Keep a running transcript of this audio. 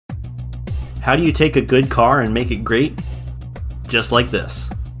How do you take a good car and make it great? Just like this.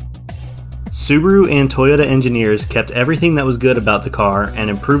 Subaru and Toyota engineers kept everything that was good about the car and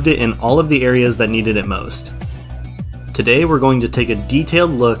improved it in all of the areas that needed it most. Today we're going to take a detailed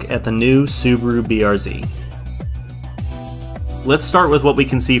look at the new Subaru BRZ. Let's start with what we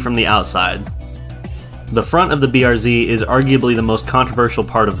can see from the outside. The front of the BRZ is arguably the most controversial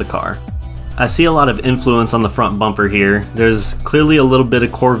part of the car. I see a lot of influence on the front bumper here. There's clearly a little bit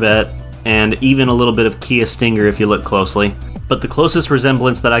of Corvette and even a little bit of Kia Stinger if you look closely. But the closest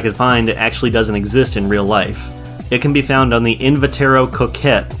resemblance that I could find actually doesn't exist in real life. It can be found on the Invatero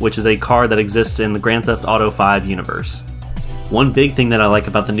Coquette, which is a car that exists in the Grand Theft Auto 5 universe. One big thing that I like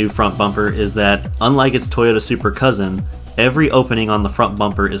about the new front bumper is that, unlike its Toyota super cousin, every opening on the front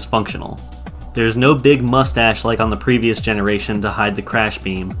bumper is functional. There's no big mustache like on the previous generation to hide the crash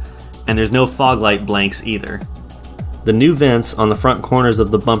beam, and there's no fog light blanks either. The new vents on the front corners of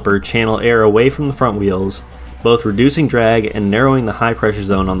the bumper channel air away from the front wheels, both reducing drag and narrowing the high pressure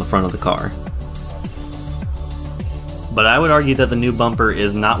zone on the front of the car. But I would argue that the new bumper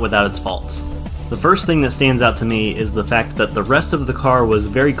is not without its faults. The first thing that stands out to me is the fact that the rest of the car was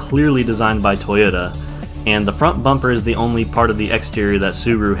very clearly designed by Toyota, and the front bumper is the only part of the exterior that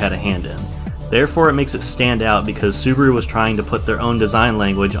Subaru had a hand in. Therefore it makes it stand out because Subaru was trying to put their own design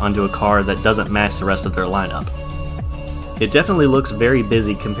language onto a car that doesn't match the rest of their lineup. It definitely looks very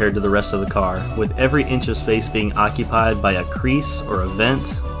busy compared to the rest of the car, with every inch of space being occupied by a crease or a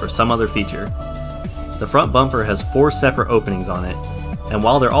vent or some other feature. The front bumper has 4 separate openings on it, and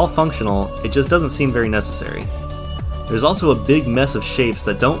while they're all functional, it just doesn't seem very necessary. There's also a big mess of shapes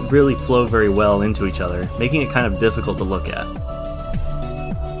that don't really flow very well into each other, making it kind of difficult to look at.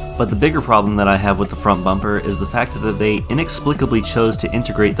 But the bigger problem that I have with the front bumper is the fact that they inexplicably chose to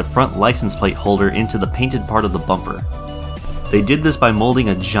integrate the front license plate holder into the painted part of the bumper. They did this by molding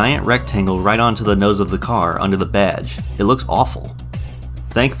a giant rectangle right onto the nose of the car under the badge. It looks awful.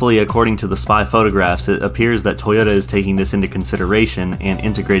 Thankfully, according to the spy photographs, it appears that Toyota is taking this into consideration and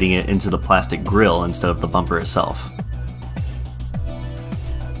integrating it into the plastic grille instead of the bumper itself.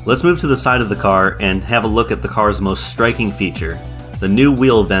 Let's move to the side of the car and have a look at the car's most striking feature, the new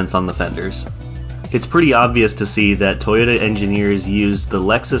wheel vents on the fenders. It's pretty obvious to see that Toyota engineers used the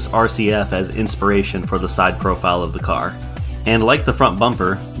Lexus RCF as inspiration for the side profile of the car. And like the front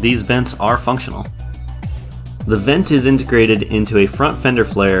bumper, these vents are functional. The vent is integrated into a front fender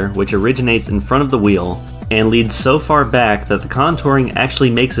flare which originates in front of the wheel and leads so far back that the contouring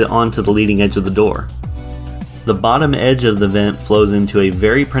actually makes it onto the leading edge of the door. The bottom edge of the vent flows into a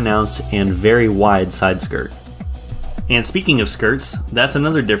very pronounced and very wide side skirt. And speaking of skirts, that's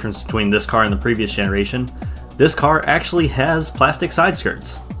another difference between this car and the previous generation. This car actually has plastic side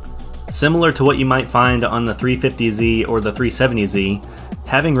skirts. Similar to what you might find on the 350Z or the 370Z,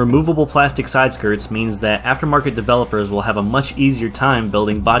 having removable plastic side skirts means that aftermarket developers will have a much easier time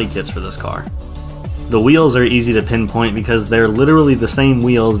building body kits for this car. The wheels are easy to pinpoint because they're literally the same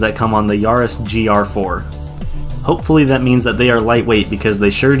wheels that come on the Yaris GR4. Hopefully that means that they are lightweight because they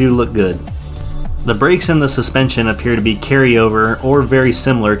sure do look good. The brakes and the suspension appear to be carryover or very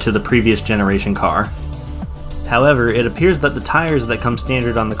similar to the previous generation car. However, it appears that the tires that come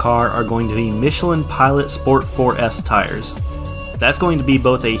standard on the car are going to be Michelin Pilot Sport 4S tires. That's going to be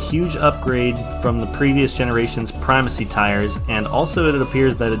both a huge upgrade from the previous generation's Primacy tires, and also it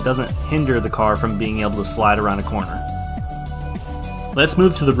appears that it doesn't hinder the car from being able to slide around a corner. Let's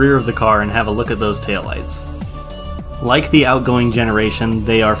move to the rear of the car and have a look at those taillights. Like the outgoing generation,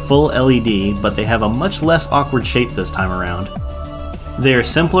 they are full LED, but they have a much less awkward shape this time around. They are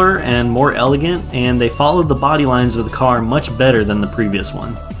simpler and more elegant, and they follow the body lines of the car much better than the previous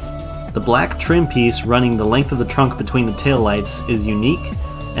one. The black trim piece running the length of the trunk between the taillights is unique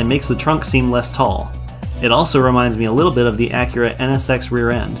and makes the trunk seem less tall. It also reminds me a little bit of the Acura NSX rear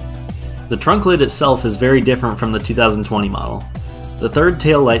end. The trunk lid itself is very different from the 2020 model. The third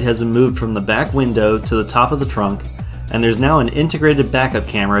taillight has been moved from the back window to the top of the trunk, and there's now an integrated backup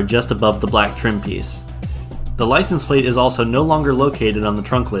camera just above the black trim piece. The license plate is also no longer located on the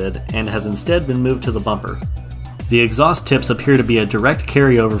trunk lid and has instead been moved to the bumper. The exhaust tips appear to be a direct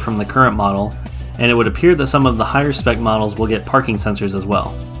carryover from the current model, and it would appear that some of the higher spec models will get parking sensors as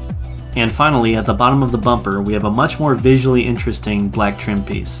well. And finally, at the bottom of the bumper, we have a much more visually interesting black trim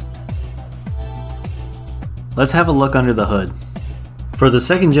piece. Let's have a look under the hood. For the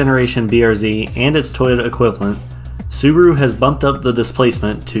second generation BRZ and its Toyota equivalent, Subaru has bumped up the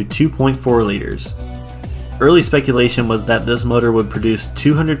displacement to 2.4 liters. Early speculation was that this motor would produce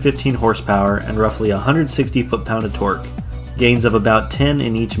 215 horsepower and roughly 160 foot-pound of torque, gains of about 10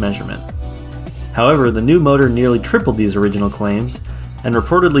 in each measurement. However, the new motor nearly tripled these original claims, and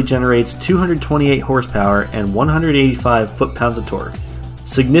reportedly generates 228 horsepower and 185 foot-pounds of torque,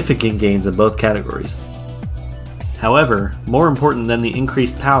 significant gains in both categories. However, more important than the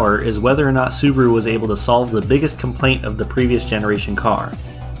increased power is whether or not Subaru was able to solve the biggest complaint of the previous generation car,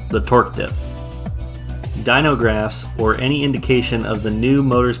 the torque dip. Dyno graphs or any indication of the new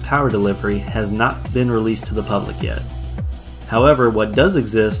motor's power delivery has not been released to the public yet. However, what does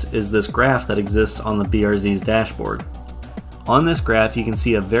exist is this graph that exists on the BRZ's dashboard. On this graph you can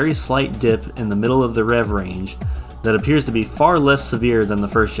see a very slight dip in the middle of the rev range that appears to be far less severe than the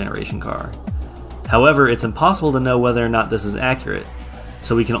first generation car. However, it's impossible to know whether or not this is accurate,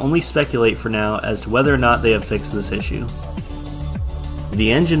 so we can only speculate for now as to whether or not they have fixed this issue. The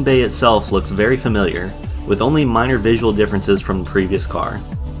engine bay itself looks very familiar, with only minor visual differences from the previous car.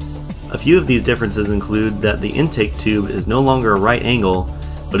 A few of these differences include that the intake tube is no longer a right angle,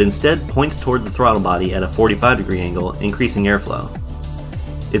 but instead points toward the throttle body at a 45-degree angle, increasing airflow.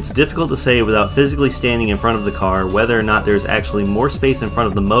 It's difficult to say without physically standing in front of the car whether or not there's actually more space in front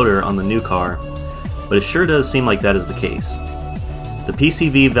of the motor on the new car, but it sure does seem like that is the case. The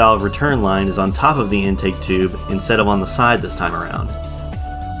PCV valve return line is on top of the intake tube instead of on the side this time around.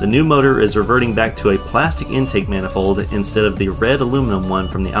 The new motor is reverting back to a plastic intake manifold instead of the red aluminum one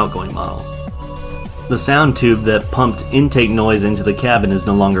from the outgoing model. The sound tube that pumped intake noise into the cabin is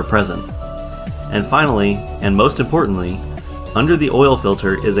no longer present. And finally, and most importantly, under the oil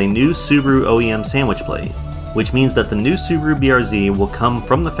filter is a new Subaru OEM sandwich plate, which means that the new Subaru BRZ will come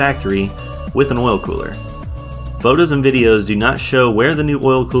from the factory with an oil cooler. Photos and videos do not show where the new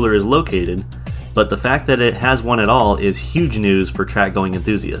oil cooler is located, but the fact that it has one at all is huge news for track-going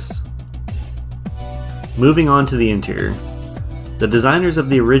enthusiasts. Moving on to the interior. The designers of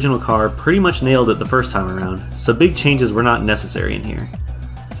the original car pretty much nailed it the first time around, so big changes were not necessary in here.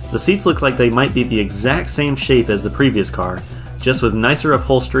 The seats look like they might be the exact same shape as the previous car, just with nicer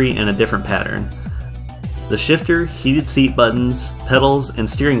upholstery and a different pattern. The shifter, heated seat buttons, pedals, and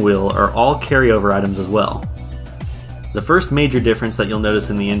steering wheel are all carryover items as well. The first major difference that you'll notice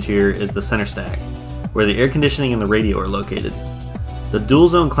in the interior is the center stack, where the air conditioning and the radio are located. The dual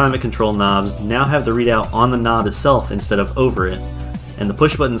zone climate control knobs now have the readout on the knob itself instead of over it, and the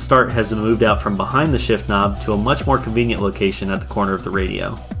push button start has been moved out from behind the shift knob to a much more convenient location at the corner of the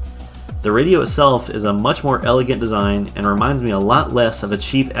radio. The radio itself is a much more elegant design and reminds me a lot less of a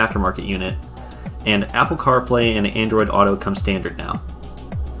cheap aftermarket unit, and Apple CarPlay and Android Auto come standard now.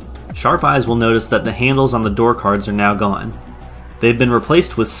 Sharp eyes will notice that the handles on the door cards are now gone. They've been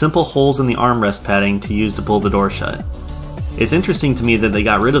replaced with simple holes in the armrest padding to use to pull the door shut. It's interesting to me that they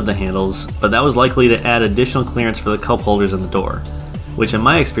got rid of the handles, but that was likely to add additional clearance for the cup holders in the door, which in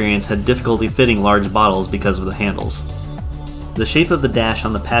my experience had difficulty fitting large bottles because of the handles. The shape of the dash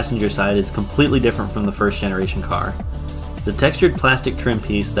on the passenger side is completely different from the first generation car. The textured plastic trim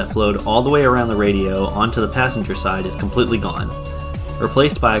piece that flowed all the way around the radio onto the passenger side is completely gone,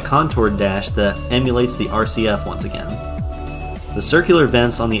 replaced by a contoured dash that emulates the RCF once again. The circular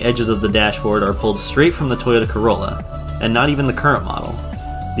vents on the edges of the dashboard are pulled straight from the Toyota Corolla, and not even the current model.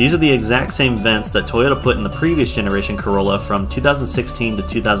 These are the exact same vents that Toyota put in the previous generation Corolla from 2016 to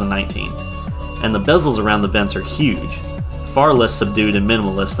 2019, and the bezels around the vents are huge, far less subdued and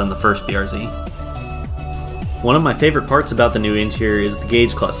minimalist than the first BRZ. One of my favorite parts about the new interior is the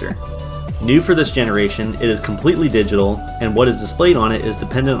gauge cluster. New for this generation, it is completely digital, and what is displayed on it is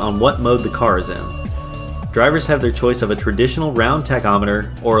dependent on what mode the car is in. Drivers have their choice of a traditional round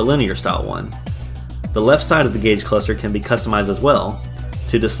tachometer or a linear style one. The left side of the gauge cluster can be customized as well,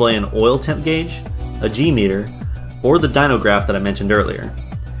 to display an oil temp gauge, a G meter, or the dyno graph that I mentioned earlier.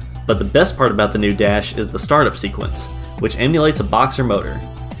 But the best part about the new dash is the startup sequence, which emulates a boxer motor.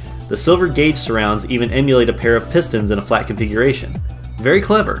 The silver gauge surrounds even emulate a pair of pistons in a flat configuration. Very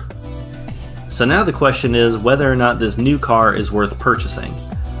clever! So now the question is whether or not this new car is worth purchasing.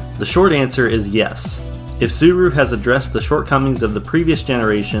 The short answer is yes. If Subaru has addressed the shortcomings of the previous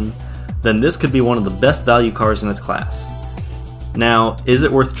generation, then this could be one of the best value cars in its class. Now, is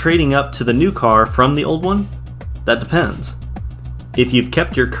it worth trading up to the new car from the old one? That depends. If you've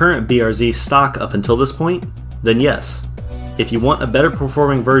kept your current BRZ stock up until this point, then yes. If you want a better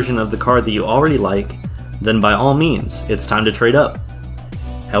performing version of the car that you already like, then by all means, it's time to trade up.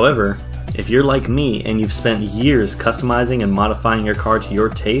 However, if you're like me and you've spent years customizing and modifying your car to your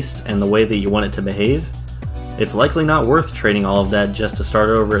taste and the way that you want it to behave, it's likely not worth trading all of that just to start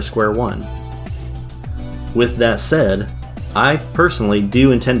over at square one. With that said, I personally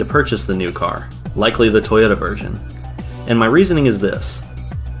do intend to purchase the new car, likely the Toyota version. And my reasoning is this.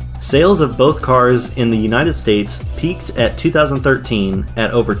 Sales of both cars in the United States peaked at 2013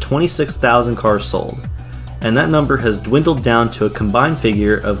 at over 26,000 cars sold, and that number has dwindled down to a combined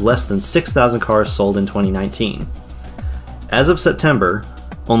figure of less than 6,000 cars sold in 2019. As of September,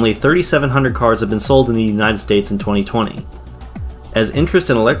 only 3,700 cars have been sold in the United States in 2020. As interest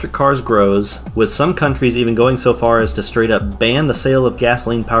in electric cars grows, with some countries even going so far as to straight up ban the sale of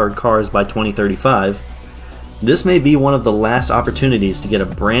gasoline-powered cars by 2035, this may be one of the last opportunities to get a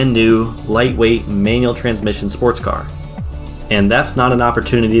brand new, lightweight, manual transmission sports car. And that's not an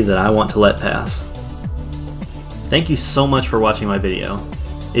opportunity that I want to let pass. Thank you so much for watching my video.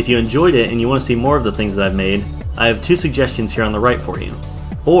 If you enjoyed it and you want to see more of the things that I've made, I have 2 suggestions here on the right for you.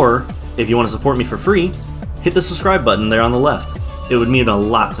 Or, if you want to support me for free, hit the subscribe button there on the left. It would mean a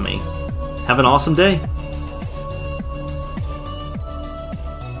lot to me. Have an awesome day!